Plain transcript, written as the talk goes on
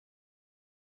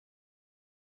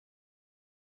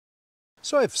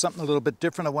So I have something a little bit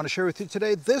different I want to share with you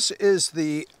today. This is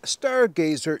the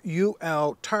Stargazer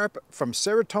UL Tarp from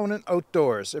Serotonin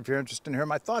Outdoors. If you're interested in hearing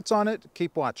my thoughts on it,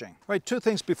 keep watching. All right, two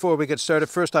things before we get started.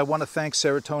 First, I want to thank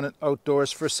Serotonin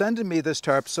Outdoors for sending me this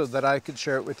tarp so that I could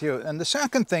share it with you. And the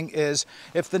second thing is,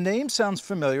 if the name sounds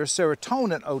familiar,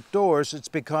 Serotonin Outdoors, it's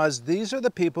because these are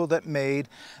the people that made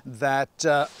that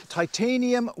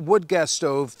titanium wood gas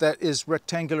stove that is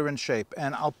rectangular in shape.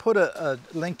 And I'll put a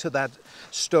link to that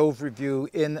stove review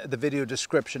in the video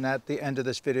description at the end of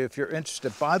this video if you're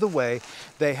interested. By the way,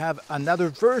 they have another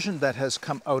version that has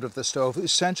come out of the stove,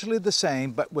 essentially the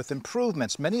same but with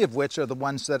improvements, many of which are the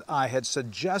ones that I had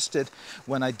suggested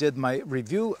when I did my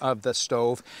review of the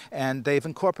stove, and they've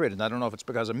incorporated. I don't know if it's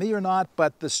because of me or not,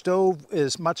 but the stove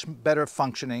is much better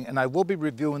functioning, and I will be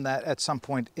reviewing that at some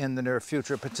point in the near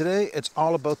future. But today it's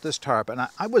all about this tarp, and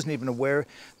I wasn't even aware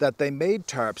that they made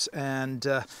tarps, and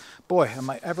boy, am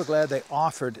I ever glad they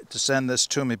offered to send this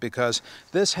to me, because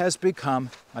this has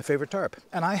become my favorite tarp.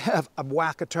 And I have a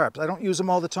whack of tarps. I don't use them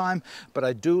all the time, but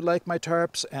I do like my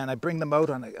tarps, and I bring them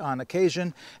out on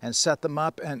occasion and set them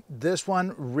up, and this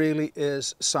one really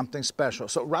is something special.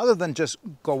 So rather than just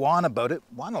go on about it,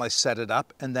 why don't I set it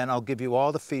up and then I'll give you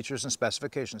all the features and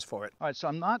specifications for it. All right, so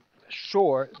I'm not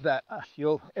sure that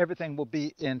everything will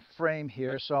be in frame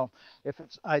here, so if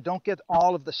I don't get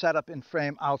all of the setup in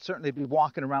frame, I'll certainly be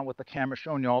walking around with the camera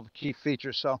showing you all the key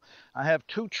features. So I have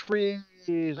two trees,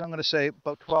 I'm going to say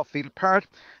about 12 feet apart.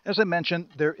 As I mentioned,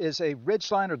 there is a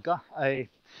ridgeline, or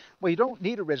well, you don't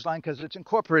need a ridgeline because it's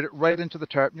incorporated right into the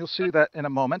tarp, and you'll see that in a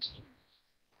moment.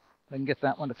 I can get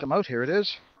that one to come out. Here it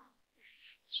is.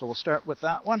 So we'll start with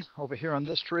that one over here on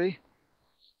this tree.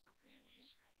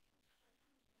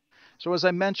 So as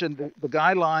I mentioned, the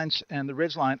guylines and the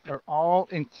ridgeline are all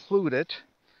included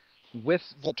with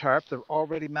the tarp. They're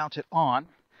already mounted on,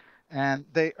 and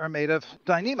they are made of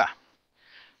Dyneema.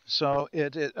 So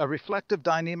it is a reflective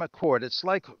Dyneema cord. It's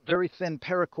like very thin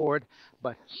paracord,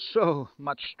 but so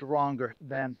much stronger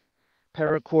than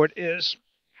paracord is.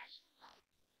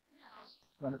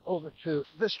 Run it over to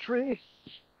this tree.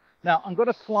 Now I'm going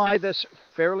to fly this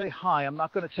fairly high. I'm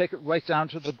not going to take it right down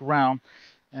to the ground,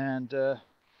 and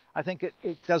I think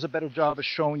it does a better job of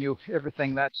showing you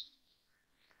everything that's,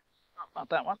 not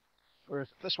that one, or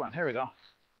this one, here we go.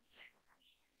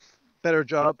 Better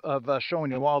job of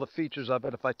showing you all the features of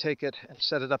it if I take it and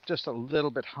set it up just a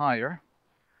little bit higher.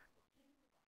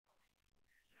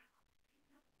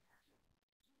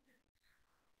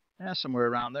 Yeah, somewhere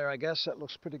around there, I guess. That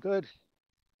looks pretty good.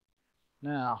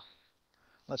 Now,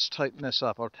 let's tighten this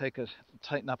up. I'll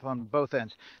tighten up on both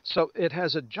ends. So it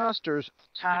has adjusters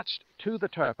attached to the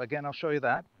tarp. Again, I'll show you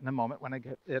that in a moment when I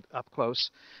get it up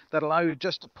close. That allow you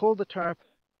just to pull the tarp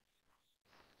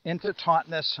into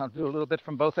tautness. I'll do a little bit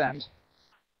from both ends.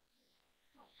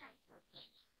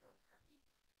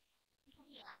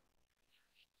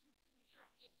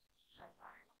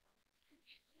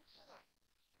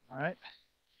 All right.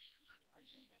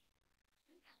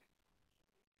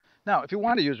 Now, if you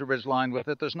want to use a ridge line with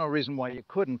it, there's no reason why you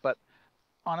couldn't, but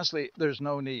honestly, there's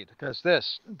no need, because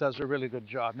this does a really good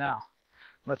job. Now,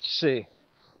 let's see.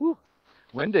 Woo,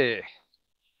 windy.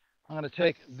 I'm going to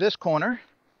take this corner.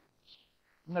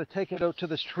 I'm going to take it out to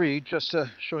this tree just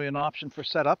to show you an option for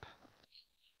setup.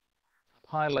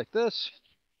 High like this.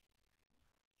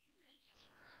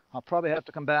 I'll probably have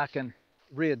to come back and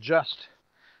readjust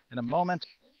in a moment.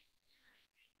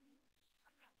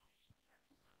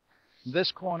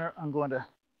 This corner, I'm going to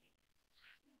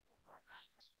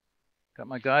got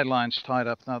my guidelines tied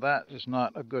up. Now that is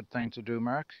not a good thing to do,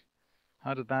 Mark.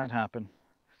 How did that happen?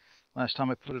 Last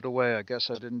time I put it away, I guess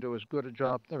I didn't do as good a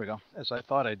job, there we go, as I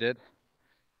thought I did.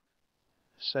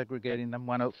 Segregating them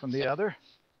one out from the other.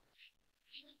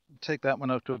 Take that one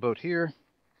out to about here.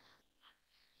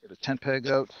 Get a tent peg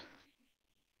out.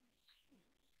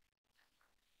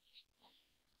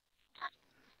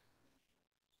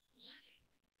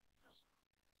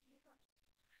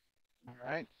 All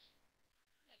right.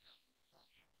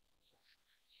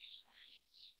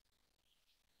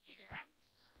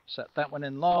 Set that one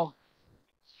in low.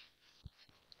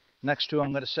 Next two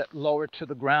I'm going to set lower to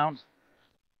the ground.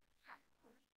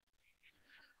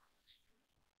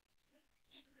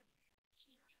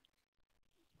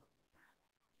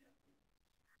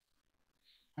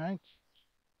 All right.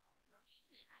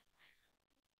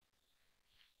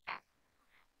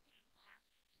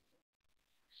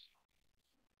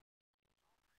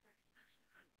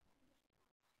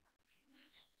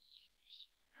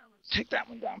 Take that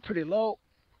one down pretty low.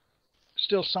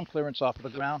 Still some clearance off of the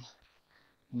ground.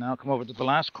 Now come over to the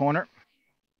last corner.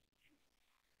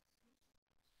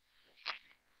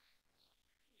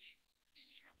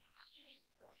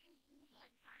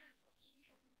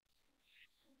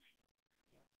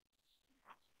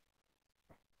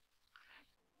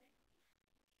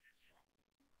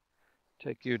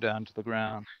 Take you down to the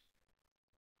ground.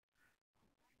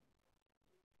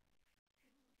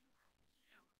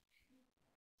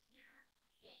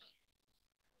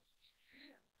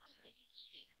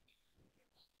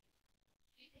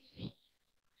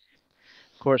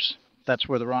 Of course, that's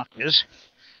where the rock is.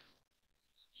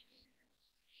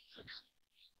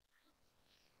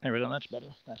 There we go, that's better.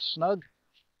 That's snug.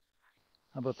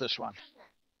 How about this one?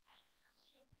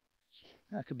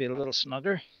 That could be a little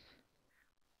snugger.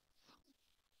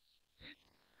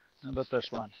 How about this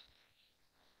one?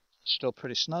 Still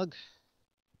pretty snug.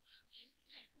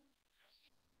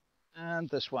 And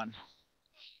this one.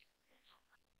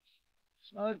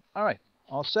 Snug. All right,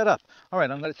 all set up. All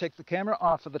right, I'm going to take the camera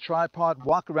off of the tripod,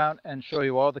 walk around, and show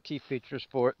you all the key features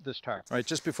for this tarp. All right,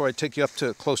 just before I take you up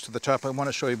to close to the tarp, I want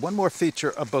to show you one more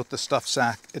feature about the stuffed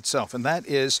sack itself, and that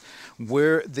is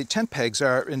where the tent pegs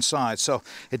are inside. So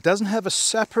it doesn't have a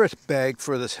separate bag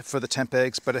for the tent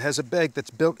pegs, but it has a bag that's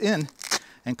built in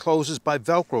and closes by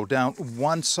Velcro down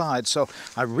one side. So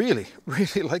I really,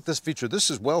 really like this feature. This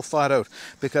is well thought out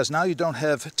because now you don't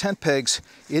have tent pegs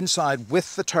inside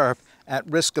with the tarp at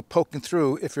risk of poking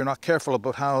through if you're not careful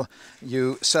about how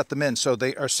you set them in. So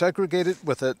they are segregated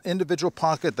with an individual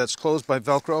pocket that's closed by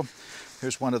Velcro.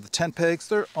 Here's one of the tent pegs.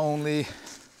 They're only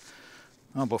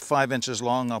about 5 inches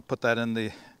long. I'll put that in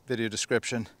the video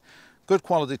description. Good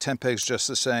quality tent pegs just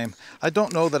the same. I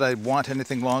don't know that I want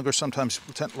anything longer. Sometimes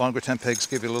longer tent pegs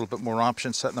give you a little bit more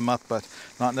options setting them up, but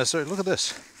not necessarily. Look at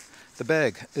this. The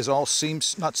bag is all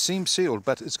not seam sealed,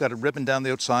 but it's got a ribbon down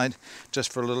the outside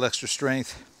just for a little extra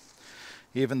strength.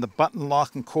 Even the button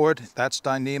lock and cord, that's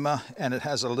Dyneema, and it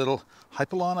has a little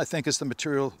hypalon, I think is the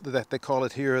material that they call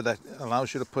it here, that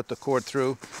allows you to put the cord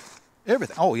through.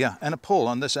 Everything, oh yeah, and a pull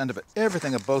on this end of it.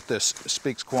 Everything about this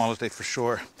speaks quality for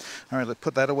sure. All right, let's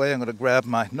put that away. I'm going to grab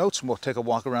my notes and we'll take a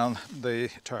walk around the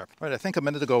tarp. All right, I think a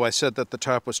minute ago I said that the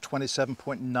tarp was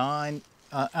 27.9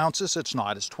 ounces. It's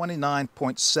not. It's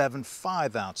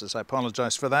 29.75 ounces. I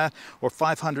apologize for that. Or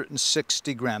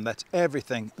 560 grams. That's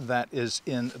everything that is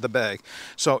in the bag.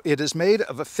 So it is made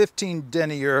of a 15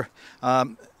 denier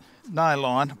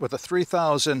nylon with a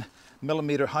 3,000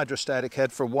 millimeter hydrostatic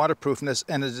head for waterproofness,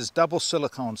 and it is double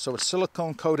silicone, so it's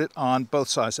silicone coated on both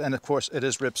sides, and of course it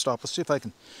is ripstop. Let's see if I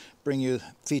can bring you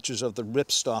features of the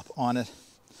ripstop on it.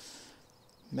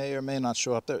 May or may not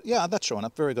show up there. Yeah, that's showing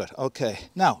up. Very good. Okay,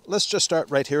 now let's just start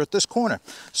right here at this corner.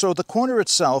 So the corner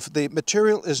itself, the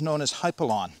material is known as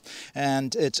hypalon,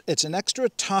 and it's an extra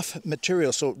tough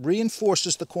material, so it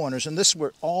reinforces the corners, and this is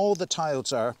where all the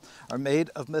tiles are made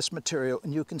of this material,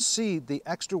 and you can see the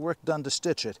extra work done to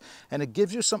stitch it, and it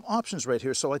gives you some options right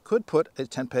here. So I could put a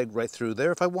tent peg right through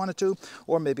there if I wanted to,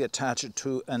 or maybe attach it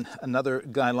to another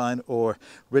guy line or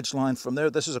ridge line from there.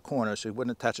 This is a corner, so you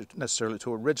wouldn't attach it necessarily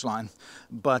to a ridge line,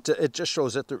 but it just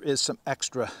shows that there is some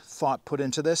extra thought put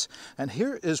into this. And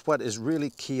here is what is really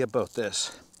key about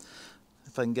this.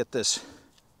 If I can get this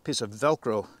piece of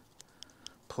Velcro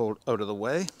pulled out of the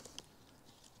way.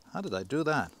 How did I do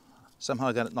that? Somehow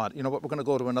I got it not. You know what, we're going to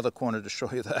go to another corner to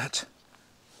show you that.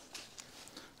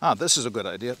 Ah, this is a good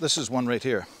idea. This is one right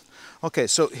here. Okay,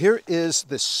 so here is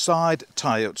the side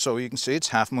tie-out. So you can see it's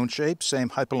half moon shape,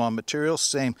 same hypalon material,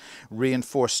 same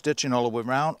reinforced stitching all the way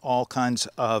around, all kinds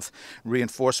of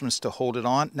reinforcements to hold it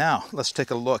on. Now, let's take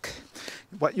a look.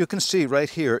 What you can see right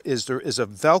here is there is a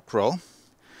Velcro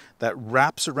that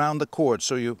wraps around the cord.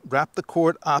 So you wrap the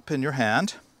cord up in your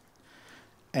hand,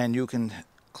 and you can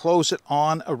close it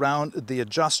on around the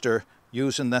adjuster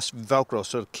using this Velcro,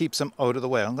 so it keeps them out of the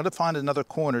way. I'm going to find another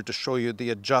corner to show you the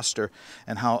adjuster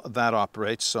and how that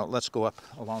operates. So let's go up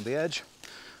along the edge.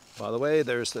 By the way,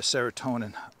 there's the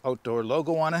Serotonin outdoor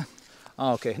logo on it.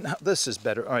 Okay, now this is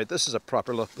better. All right, this is a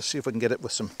proper look. Let's see if we can get it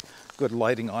with some good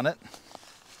lighting on it.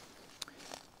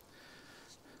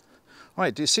 All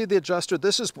right, do you see the adjuster?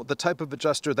 This is the type of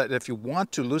adjuster that if you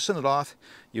want to loosen it off,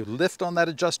 you lift on that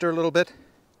adjuster a little bit,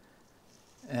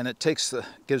 and it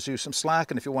gives you some slack,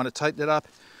 and if you want to tighten it up,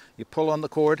 you pull on the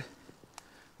cord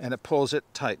and it pulls it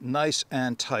tight, nice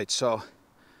and tight. So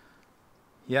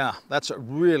yeah, that's a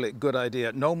really good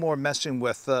idea. No more messing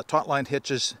with taut line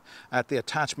hitches at the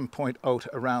attachment point out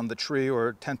around the tree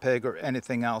or tent peg or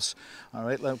anything else. All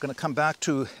right, I'm going to come back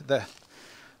to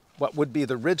what would be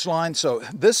the ridge line. So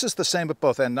this is the same at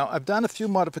both ends. Now I've done a few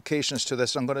modifications to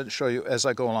this. I'm going to show you as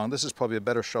I go along. This is probably a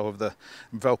better show of the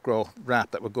Velcro wrap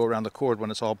that would go around the cord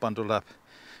when it's all bundled up,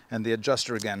 and the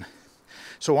adjuster again.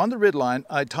 So on the ridge line,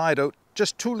 I tied out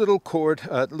just two little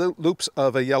loops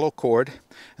of a yellow cord,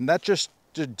 and that just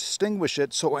to distinguish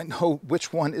it so I know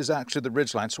which one is actually the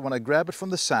ridge line. So when I grab it from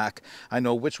the sack, I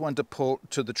know which one to pull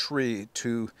to the tree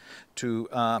to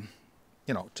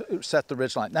you know, to set the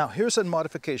ridge line. Now, here's a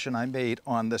modification I made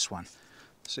on this one.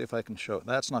 See if I can show it.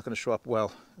 That's not going to show up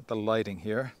well at the lighting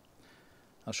here.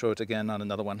 I'll show it again on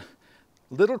another one.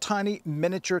 Little tiny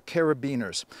miniature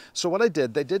carabiners. So what I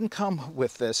did, they didn't come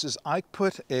with this, is I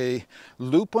put a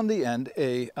loop on the end,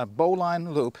 a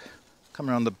bowline loop,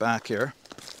 coming around the back here.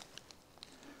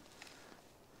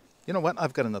 You know what,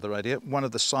 I've got another idea. One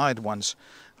of the side ones,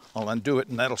 I'll undo it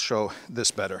and that'll show this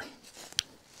better.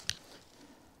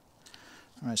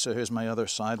 All right, so here's my other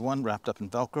side one wrapped up in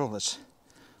Velcro. Let's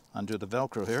undo the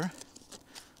Velcro here.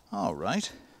 All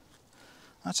right,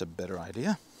 that's a better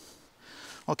idea.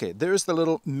 Okay, there's the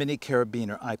little mini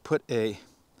carabiner. I put a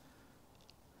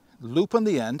loop on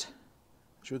the end,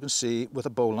 as you can see, with a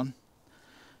bowline.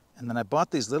 And then I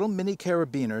bought these little mini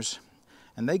carabiners,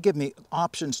 and they give me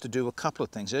options to do a couple of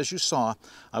things. As you saw,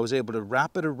 I was able to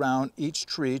wrap it around each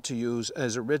tree to use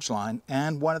as a ridgeline,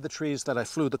 and one of the trees that I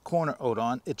flew the corner out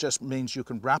on, it just means you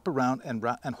can wrap around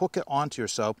and hook it onto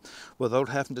yourself without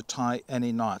having to tie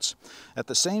any knots. At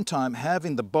the same time,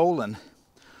 having the bowline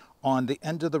on the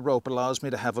end of the rope allows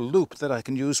me to have a loop that I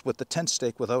can use with the tent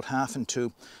stake without having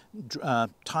to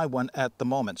tie one at the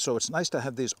moment. So it's nice to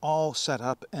have these all set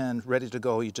up and ready to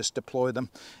go. You just deploy them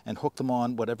and hook them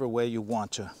on whatever way you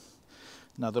want to.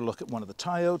 Another look at one of the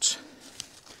tie-outs.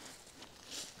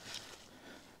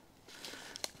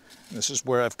 This is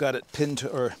where I've got it pinned to,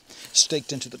 or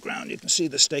staked into the ground. You can see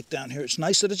the stake down here. It's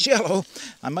nice that it's yellow.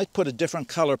 I might put a different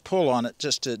color pull on it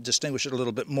just to distinguish it a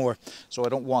little bit more so I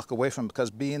don't walk away from it,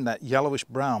 because being that yellowish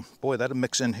brown, boy, that'll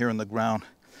mix in here in the ground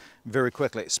very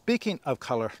quickly. Speaking of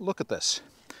color, look at this.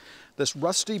 This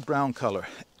rusty brown color,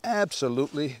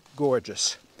 absolutely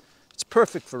gorgeous. It's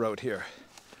perfect for out here.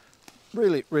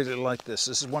 Really, really like this.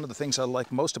 This is one of the things I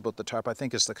like most about the tarp, I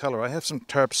think, is the color. I have some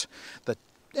tarps that,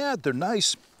 yeah, they're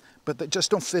nice, but they just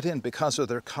don't fit in because of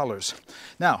their colors.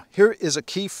 Now, here is a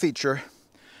key feature,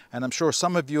 and I'm sure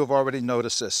some of you have already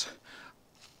noticed this.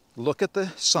 Look at the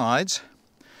sides.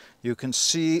 You can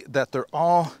see that they're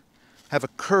all have a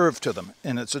curve to them,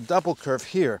 and it's a double curve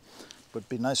here. But it'd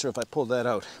be nicer if I pulled that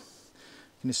out.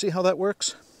 Can you see how that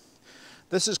works?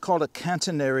 This is called a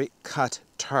Catenary cut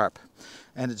tarp,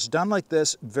 and it's done like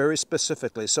this very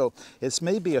specifically. So it's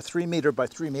maybe a 3 meter by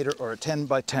 3 meter or a 10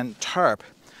 by 10 tarp,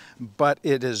 but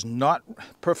it is not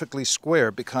perfectly square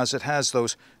because it has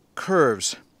those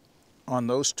curves on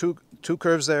those two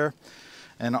curves there,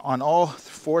 and on all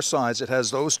 4 sides it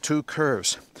has those 2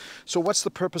 curves. So what's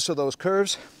the purpose of those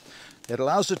curves? It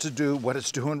allows it to do what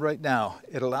it's doing right now.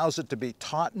 It allows it to be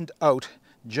tautened out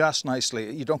just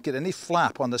nicely. You don't get any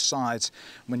flap on the sides.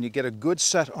 When you get a good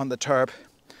set on the tarp,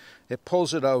 it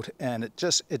pulls it out and it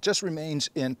just remains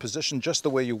in position just the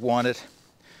way you want it.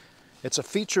 It's a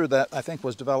feature that I think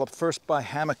was developed first by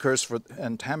hammockers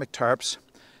and hammock tarps,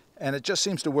 and it just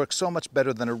seems to work so much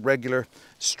better than a regular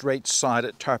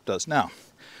straight-sided tarp does. Now,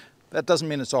 that doesn't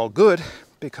mean it's all good,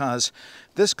 because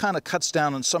this kind of cuts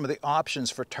down on some of the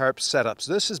options for tarp setups.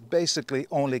 This has basically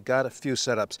only got a few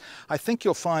setups. I think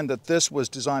you'll find that this was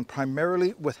designed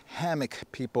primarily with hammock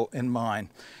people in mind,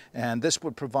 and this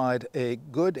would provide a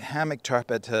good hammock tarp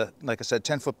at, like I said,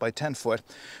 10 foot by 10 foot.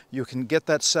 You can get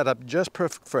that set up just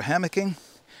perfect for hammocking.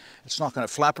 It's not going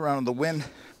to flap around in the wind.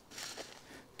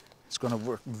 It's going to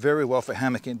work very well for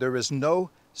hammocking. There is no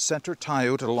center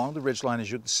tie-out along the ridgeline, as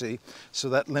you can see, so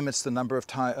that limits the number of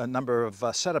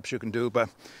setups you can do. But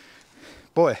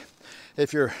boy,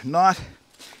 if you're not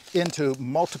into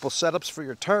multiple setups for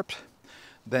your tarp,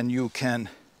 then you can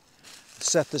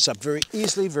set this up very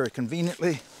easily, very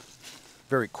conveniently,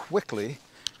 very quickly.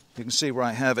 You can see where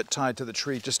I have it tied to the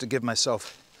tree just to give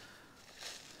myself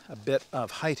a bit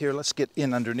of height here. Let's get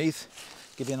in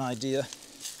underneath, give you an idea.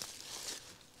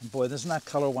 And boy, isn't that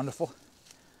color wonderful?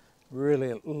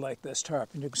 Really like this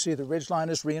tarp. And you can see the ridgeline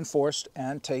is reinforced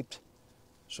and taped,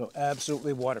 so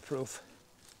absolutely waterproof.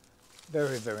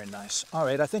 Very, very nice. All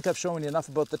right, I think I've shown you enough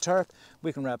about the tarp.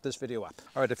 We can wrap this video up.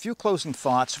 All right, a few closing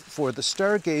thoughts for the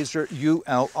Stargazer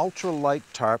UL Ultralight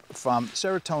Tarp from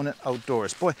Serotonin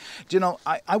Outdoors. Boy, do you know,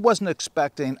 I wasn't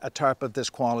expecting a tarp of this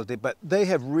quality, but they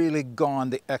have really gone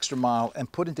the extra mile and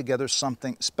putting together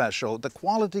something special. The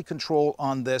quality control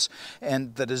on this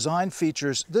and the design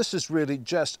features, this is really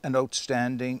just an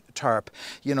outstanding tarp.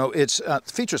 You know, it's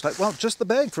features like, well, just the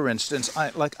bag, for instance.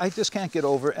 I just can't get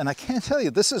over, and I can't tell you,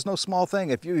 this is no small small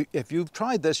thing. If you've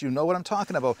tried this, you know what I'm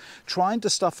talking about. Trying to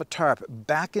stuff a tarp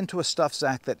back into a stuff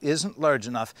sack that isn't large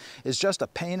enough is just a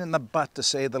pain in the butt, to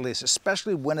say the least,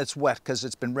 especially when it's wet because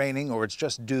it's been raining or it's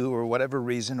just dew or whatever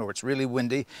reason, or it's really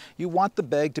windy. You want the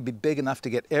bag to be big enough to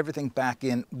get everything back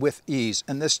in with ease,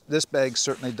 and this bag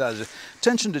certainly does.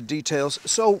 Attention to details,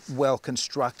 so well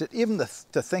constructed. Even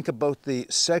to think about the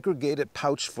segregated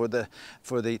pouch for the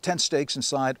tent stakes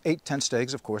inside. 8 tent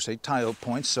stakes, of course, 8 tie-out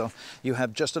points, so you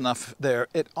have just enough there.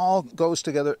 It all goes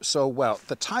together so well.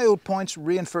 The tie-out points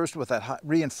reinforced with that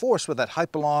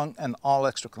hypalon and all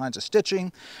extra kinds of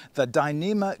stitching. The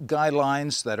Dyneema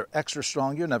guylines that are extra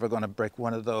strong, you're never going to break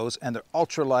one of those, and they're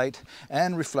ultra light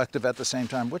and reflective at the same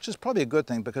time, which is probably a good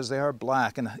thing because they are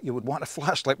black, and you would want a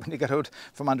flashlight when you get out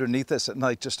from underneath this at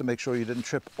night just to make sure you didn't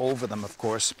trip over them, of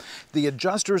course. The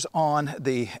adjusters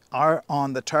are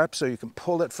on the tarp, so you can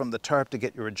pull it from the tarp to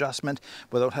get your adjustment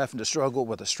without having to struggle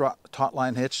with a taut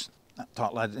line hitch.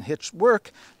 Taut line and hitch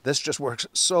work. This just works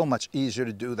so much easier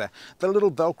to do that. The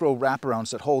little Velcro wraparounds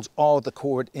that holds all the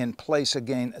cord in place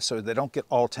again, so they don't get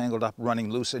all tangled up running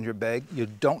loose in your bag. You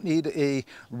don't need a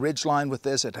ridge line with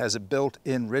this. It has a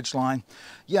built-in ridge line.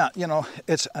 Yeah, you know,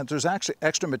 there's actually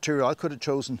extra material. I could have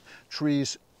chosen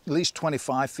trees at least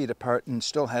 25 feet apart and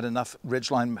still had enough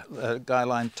ridgeline,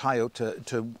 guyline tie-out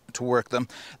to work them.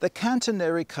 The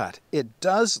Catenary cut, it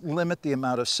does limit the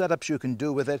amount of setups you can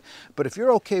do with it, but if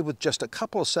you're okay with just a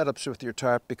couple of setups with your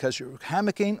tarp because you're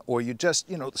hammocking, or you just,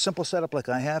 you know, simple setup like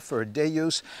I have for a day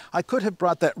use, I could have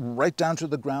brought that right down to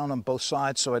the ground on both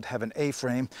sides so I'd have an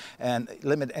A-frame and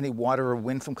limit any water or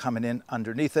wind from coming in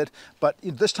underneath it. But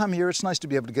this time of year, it's nice to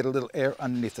be able to get a little air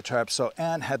underneath the tarp,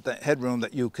 and have the headroom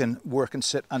that you can work and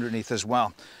sit underneath as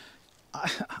well.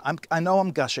 I know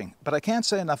I'm gushing, but I can't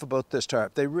say enough about this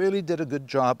tarp. They really did a good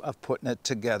job of putting it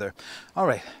together. All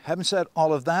right, having said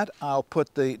all of that, I'll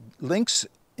put the links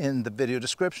in the video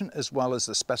description as well as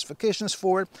the specifications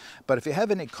for it. But if you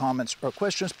have any comments or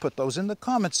questions, put those in the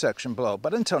comment section below.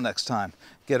 But until next time,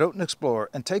 get out and explore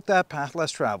and take that path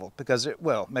less traveled, because it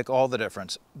will make all the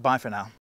difference. Bye for now.